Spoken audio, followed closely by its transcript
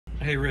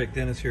Hey Rick,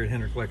 Dennis here at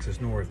Hendrick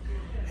Lexus North.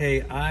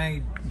 Hey,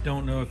 I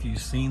don't know if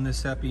you've seen the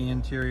Sepia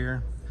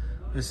interior.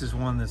 This is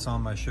one that's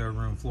on my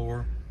showroom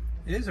floor.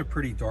 It is a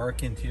pretty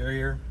dark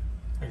interior.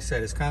 Like I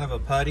said, it's kind of a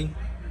putty.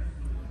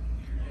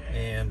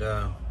 And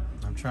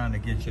I'm trying to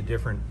get you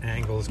different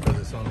angles because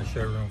it's on the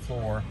showroom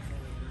floor.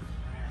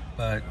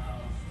 But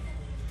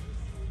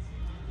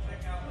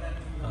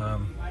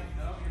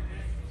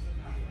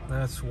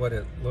that's what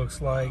it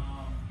looks like.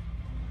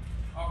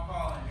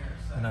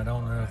 And I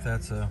don't know if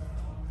that's a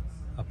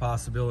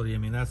possibility. I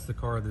mean, that's the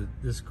car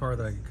this car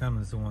that I could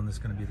come is the one that's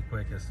going to be the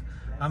quickest.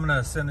 I'm going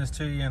to send this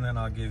to you and then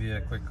I'll give you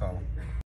a quick call.